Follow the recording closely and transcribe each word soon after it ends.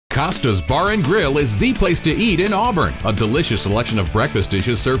Kosta's Bar and Grill is the place to eat in Auburn. A delicious selection of breakfast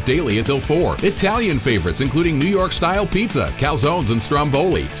dishes served daily until 4. Italian favorites including New York-style pizza, calzones, and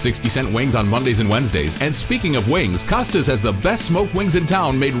stromboli. 60-cent wings on Mondays and Wednesdays. And speaking of wings, Kosta's has the best smoked wings in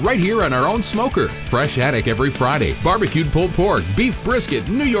town made right here on our own smoker. Fresh attic every Friday. Barbecued pulled pork, beef brisket,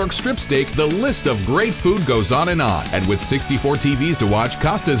 New York strip steak. The list of great food goes on and on. And with 64 TVs to watch,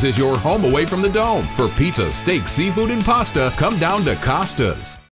 Kosta's is your home away from the dome. For pizza, steak, seafood, and pasta, come down to Kosta's.